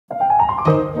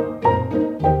Hi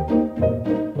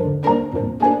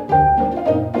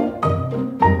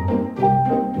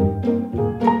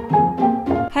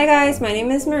guys, my name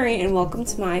is Marie and welcome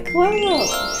to my Kawaii world.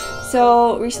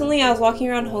 So recently I was walking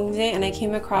around Hongdae and I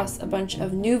came across a bunch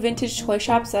of new vintage toy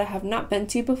shops that I have not been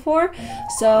to before.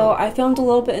 So I filmed a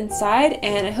little bit inside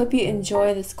and I hope you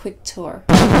enjoy this quick tour.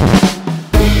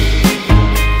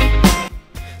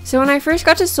 So when I first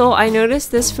got to Seoul, I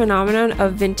noticed this phenomenon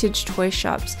of vintage toy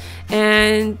shops.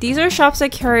 And these are shops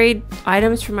that carried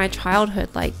items from my childhood,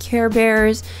 like Care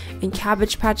Bears and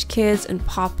Cabbage Patch Kids and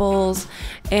Popples.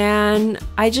 And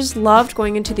I just loved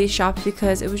going into these shops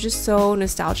because it was just so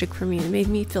nostalgic for me. It made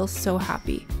me feel so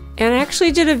happy. And I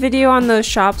actually did a video on those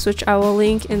shops, which I will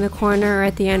link in the corner or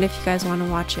at the end if you guys want to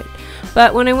watch it.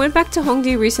 But when I went back to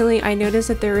Hongdae recently, I noticed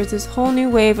that there was this whole new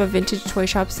wave of vintage toy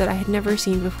shops that I had never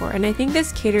seen before. And I think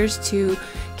this caters to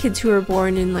kids who were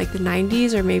born in like the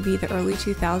 90s or maybe the early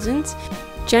 2000s.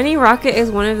 Jenny Rocket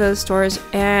is one of those stores,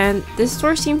 and this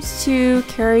store seems to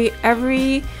carry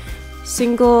every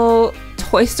single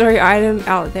Toy Story item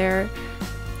out there.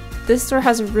 This store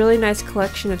has a really nice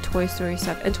collection of Toy Story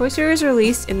stuff, and Toy Story was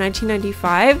released in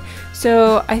 1995,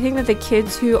 so I think that the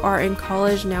kids who are in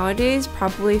college nowadays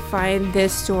probably find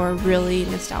this store really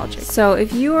nostalgic. So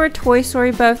if you are a Toy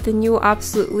Story buff, then you will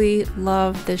absolutely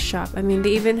love this shop. I mean,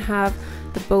 they even have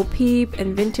the Bo Peep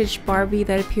and vintage Barbie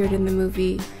that appeared in the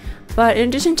movie. But in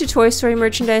addition to Toy Story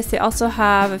merchandise, they also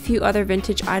have a few other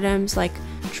vintage items like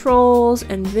Trolls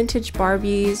and vintage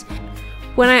Barbies.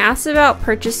 When I asked about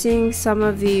purchasing some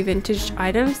of the vintage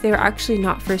items, they were actually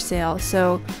not for sale.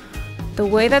 So the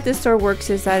way that this store works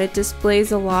is that it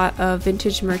displays a lot of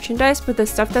vintage merchandise, but the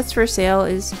stuff that's for sale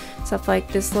is stuff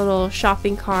like this little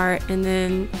shopping cart, and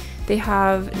then they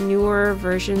have newer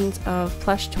versions of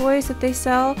plush toys that they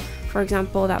sell. For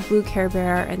example, that blue Care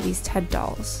Bear and these Ted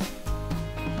dolls.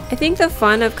 I think the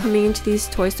fun of coming into these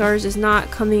toy stores is not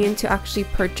coming in to actually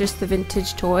purchase the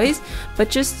vintage toys, but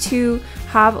just to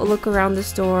have a look around the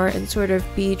store and sort of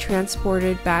be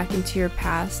transported back into your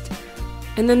past.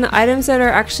 And then the items that are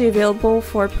actually available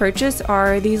for purchase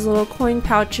are these little coin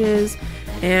pouches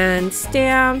and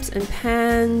stamps and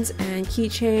pens and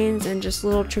keychains and just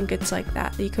little trinkets like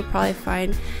that you could probably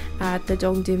find at the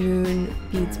Dongdaemun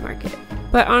beads market.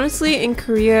 But honestly, in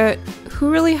Korea,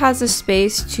 who really has the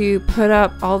space to put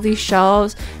up all these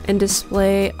shelves and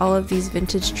display all of these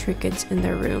vintage trinkets in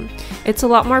their room? It's a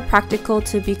lot more practical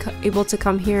to be able to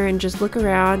come here and just look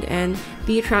around and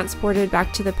be transported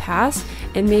back to the past,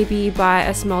 and maybe buy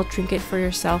a small trinket for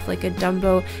yourself, like a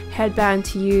Dumbo headband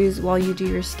to use while you do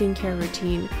your skincare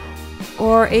routine,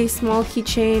 or a small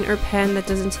keychain or pen that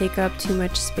doesn't take up too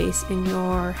much space in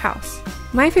your house.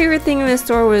 My favorite thing in this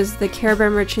store was the Care Bear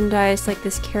merchandise, like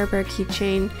this Care Bear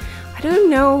keychain. I don't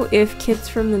know if kids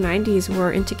from the 90s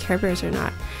were into Care Bears or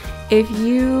not. If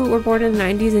you were born in the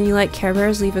 90s and you like Care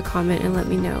Bears, leave a comment and let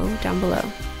me know down below.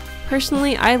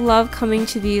 Personally, I love coming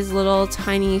to these little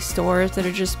tiny stores that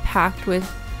are just packed with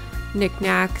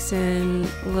knickknacks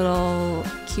and little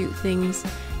cute things,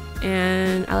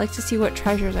 and I like to see what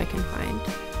treasures I can find.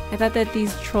 I thought that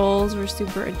these trolls were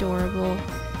super adorable.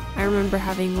 I remember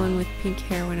having one with pink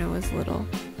hair when I was little.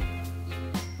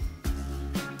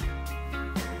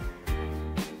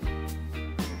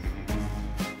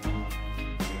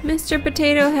 Mr.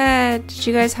 Potato Head! Did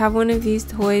you guys have one of these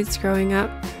toys growing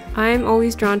up? I'm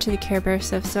always drawn to the Care Bear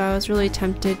stuff, so I was really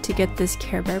tempted to get this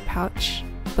Care Bear pouch.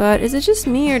 But is it just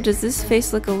me, or does this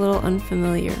face look a little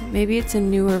unfamiliar? Maybe it's a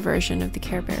newer version of the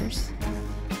Care Bears.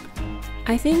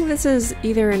 I think this is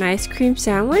either an ice cream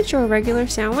sandwich or a regular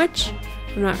sandwich.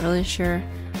 I'm not really sure,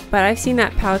 but I've seen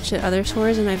that pouch at other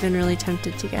stores and I've been really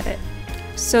tempted to get it.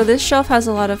 So this shelf has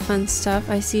a lot of fun stuff.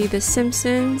 I see The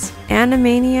Simpsons,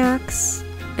 Animaniacs,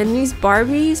 and these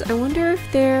Barbies. I wonder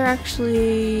if they're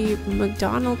actually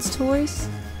McDonald's toys?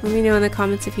 Let me know in the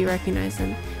comments if you recognize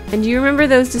them. And do you remember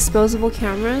those disposable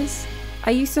cameras?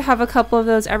 I used to have a couple of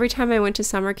those every time I went to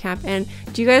summer camp. And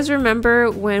do you guys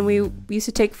remember when we used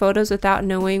to take photos without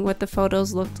knowing what the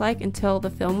photos looked like until the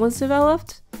film was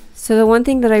developed? So the one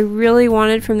thing that I really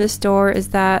wanted from this store is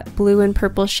that blue and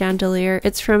purple chandelier.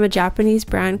 It's from a Japanese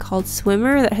brand called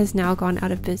Swimmer that has now gone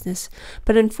out of business,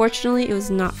 but unfortunately it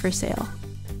was not for sale.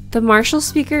 The Marshall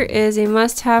speaker is a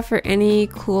must-have for any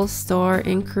cool store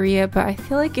in Korea, but I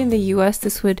feel like in the US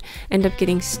this would end up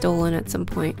getting stolen at some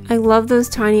point. I love those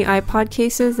tiny iPod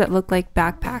cases that look like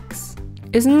backpacks.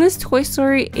 Isn't this Toy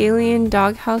Story alien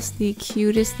doghouse the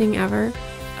cutest thing ever?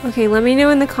 Okay, let me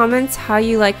know in the comments how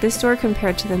you like this store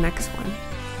compared to the next one.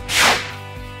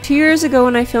 2 years ago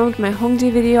when I filmed my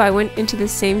Hongdae video, I went into the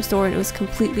same store and it was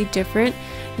completely different.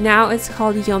 Now it's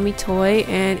called Yomi Toy,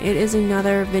 and it is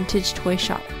another vintage toy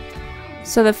shop.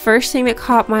 So the first thing that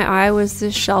caught my eye was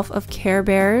this shelf of Care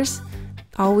Bears,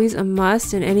 always a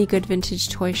must in any good vintage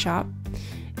toy shop.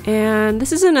 And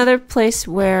this is another place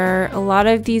where a lot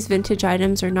of these vintage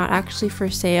items are not actually for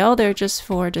sale, they're just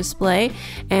for display,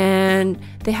 and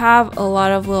they have a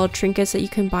lot of little trinkets that you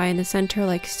can buy in the center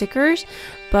like stickers,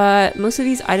 but most of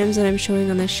these items that I'm showing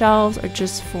on the shelves are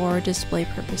just for display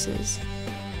purposes.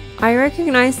 I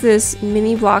recognize this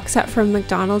mini block set from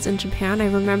McDonald's in Japan.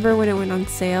 I remember when it went on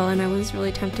sale and I was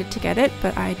really tempted to get it,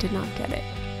 but I did not get it.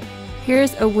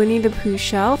 Here's a Winnie the Pooh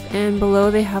shelf, and below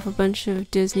they have a bunch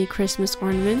of Disney Christmas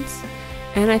ornaments.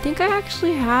 And I think I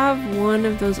actually have one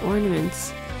of those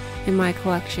ornaments in my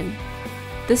collection.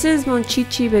 This is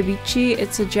Monchichi Bebichi.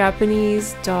 It's a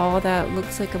Japanese doll that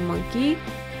looks like a monkey.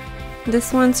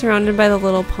 This one, surrounded by the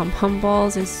little pom-pom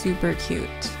balls, is super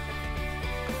cute.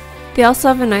 They also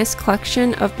have a nice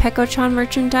collection of Peko-chan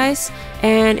merchandise,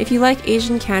 and if you like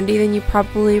Asian candy, then you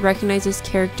probably recognize this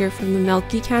character from the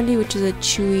Milky Candy, which is a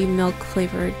chewy milk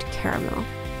flavored caramel.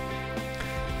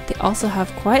 They also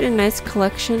have quite a nice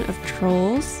collection of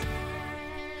trolls.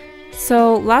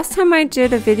 So last time I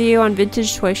did a video on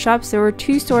vintage toy shops, there were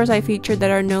two stores I featured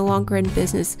that are no longer in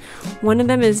business. One of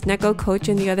them is Neko Coach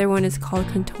and the other one is called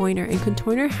Contoiner, and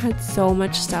Contoiner had so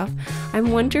much stuff. I'm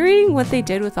wondering what they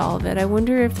did with all of it. I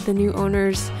wonder if the new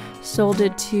owners sold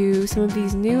it to some of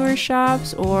these newer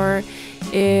shops or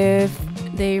if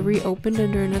they reopened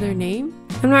under another name.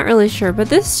 I'm not really sure, but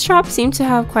this shop seemed to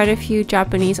have quite a few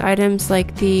Japanese items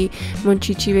like the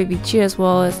Monchichi Bebichi as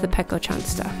well as the Peko-chan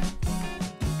stuff.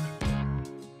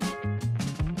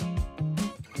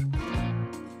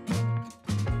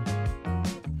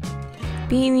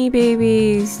 Beanie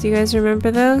Babies, do you guys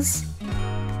remember those?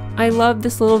 I love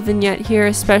this little vignette here,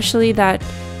 especially that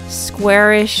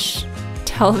squarish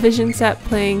television set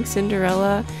playing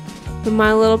Cinderella, the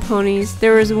My Little Ponies.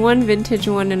 There was one vintage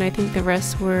one and I think the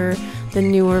rest were the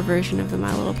newer version of the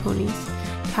My Little Ponies.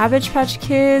 Cabbage Patch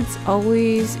Kids,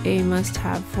 always a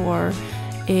must-have for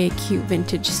a cute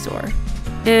vintage store.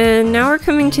 And now we're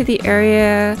coming to the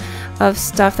area of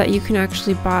stuff that you can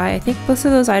actually buy. I think most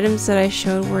of those items that I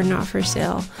showed were not for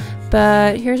sale,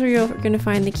 but here's where you're going to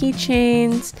find the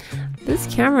keychains. This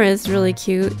camera is really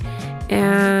cute,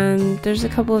 and there's a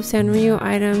couple of Sanrio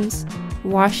items,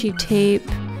 washi tape,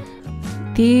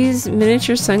 these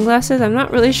miniature sunglasses. I'm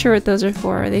not really sure what those are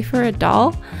for. Are they for a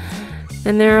doll?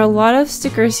 And there are a lot of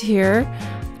stickers here.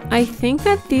 I think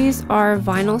that these are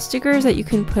vinyl stickers that you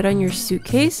can put on your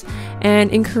suitcase, and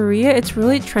in Korea it's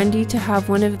really trendy to have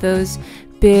one of those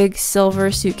big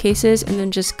silver suitcases and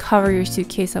then just cover your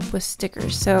suitcase up with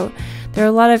stickers. So there are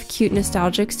a lot of cute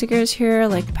nostalgic stickers here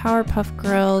like Powerpuff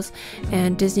Girls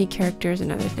and Disney characters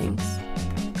and other things.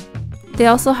 They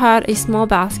also had a small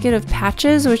basket of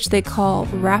patches, which they call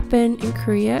wrappin in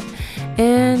Korea,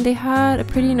 and they had a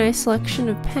pretty nice selection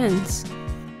of pens.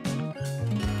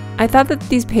 I thought that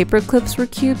these paper clips were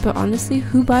cute, but honestly,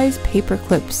 who buys paper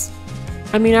clips?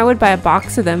 I mean, I would buy a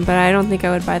box of them, but I don't think I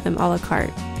would buy them a la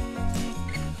carte.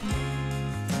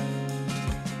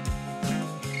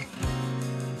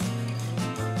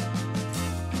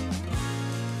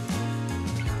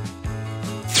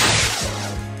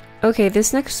 Okay,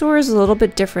 this next store is a little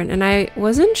bit different, and I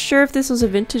wasn't sure if this was a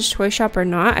vintage toy shop or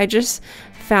not. I just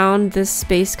found this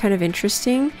space kind of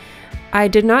interesting. I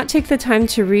did not take the time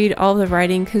to read all the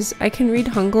writing because I can read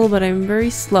Hangul, but I'm very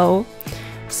slow.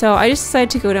 So I just decided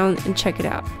to go down and check it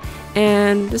out.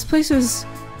 And this place was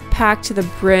packed to the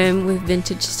brim with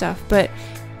vintage stuff, but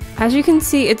as you can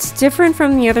see, it's different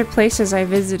from the other places I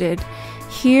visited.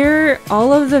 Here,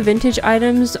 all of the vintage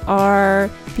items are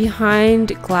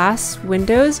behind glass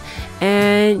windows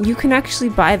and you can actually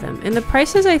buy them. And the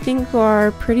prices I think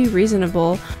are pretty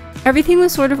reasonable. Everything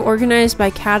was sort of organized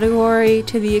by category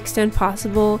to the extent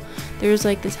possible. There's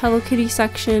like this Hello Kitty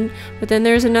section, but then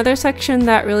there's another section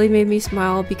that really made me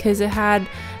smile because it had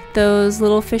those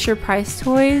little Fisher Price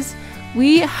toys.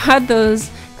 We had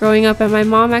those growing up and my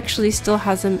mom actually still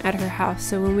has them at her house,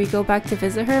 so when we go back to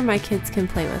visit her, my kids can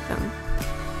play with them.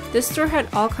 This store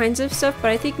had all kinds of stuff,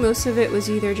 but I think most of it was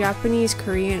either Japanese,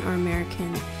 Korean, or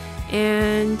American.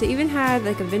 And they even had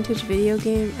like a vintage video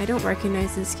game. I don't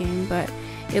recognize this game, but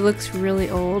it looks really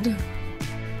old.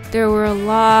 There were a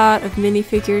lot of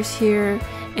minifigures here,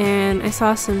 and I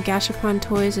saw some Gashapon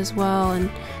toys as well, and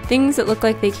things that look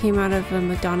like they came out of a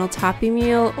McDonald's Happy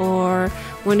Meal or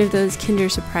one of those Kinder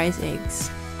Surprise eggs.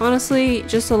 Honestly,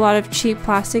 just a lot of cheap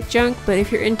plastic junk, but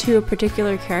if you're into a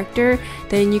particular character,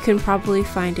 then you can probably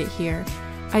find it here.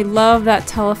 I love that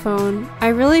telephone. I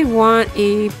really want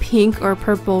a pink or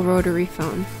purple rotary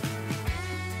phone.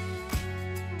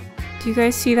 Do you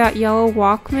guys see that yellow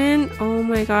Walkman? Oh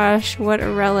my gosh, what a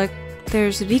relic.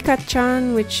 There's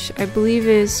Rika-chan, which I believe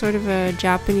is sort of a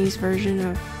Japanese version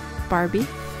of Barbie.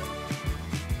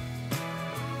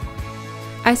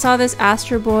 I saw this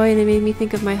Astro Boy and it made me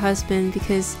think of my husband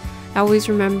because I always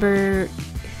remember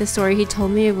the story he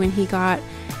told me of when he got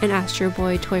an Astro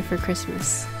Boy toy for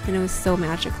Christmas, and it was so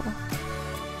magical.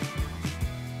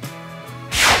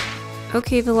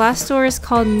 Okay, the last store is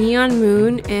called Neon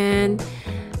Moon, and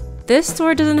this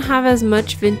store doesn't have as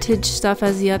much vintage stuff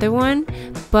as the other one,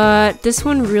 but this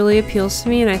one really appeals to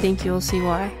me and I think you'll see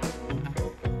why.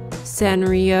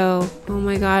 Sanrio. Oh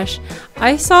my gosh.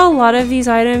 I saw a lot of these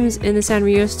items in the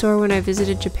Sanrio store when I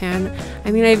visited Japan.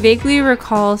 I mean, I vaguely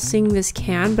recall seeing this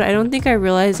can, but I don't think I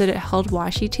realized that it held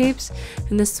washi tapes,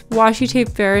 and this washi tape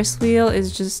Ferris wheel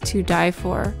is just to die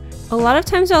for. A lot of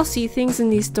times I'll see things in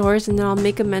these stores and then I'll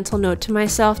make a mental note to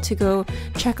myself to go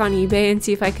check on eBay and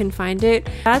see if I can find it.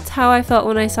 That's how I felt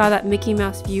when I saw that Mickey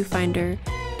Mouse viewfinder.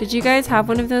 Did you guys have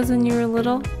one of those when you were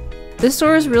little? This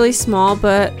store is really small,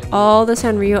 but all the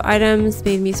Sanrio items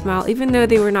made me smile even though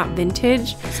they were not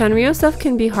vintage. Sanrio stuff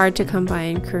can be hard to come by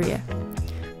in Korea.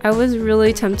 I was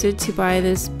really tempted to buy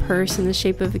this purse in the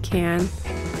shape of a can.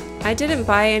 I didn't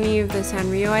buy any of the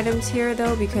Sanrio items here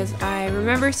though because I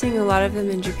remember seeing a lot of them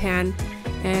in Japan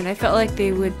and I felt like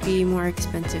they would be more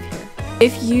expensive here.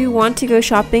 If you want to go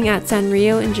shopping at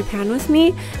Sanrio in Japan with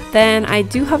me, then I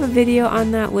do have a video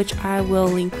on that which I will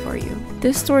link for you.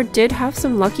 This store did have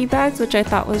some lucky bags which I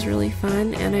thought was really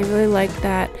fun, and I really like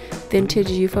that vintage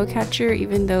UFO catcher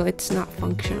even though it's not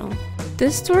functional.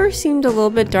 This store seemed a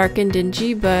little bit dark and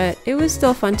dingy, but it was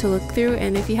still fun to look through,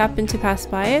 and if you happen to pass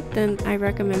by it, then I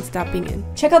recommend stopping in.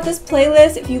 Check out this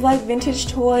playlist if you like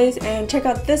vintage toys, and check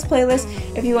out this playlist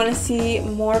if you want to see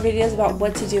more videos about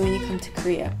what to do when you come to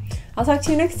Korea. I'll talk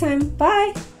to you next time.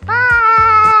 Bye! Bye!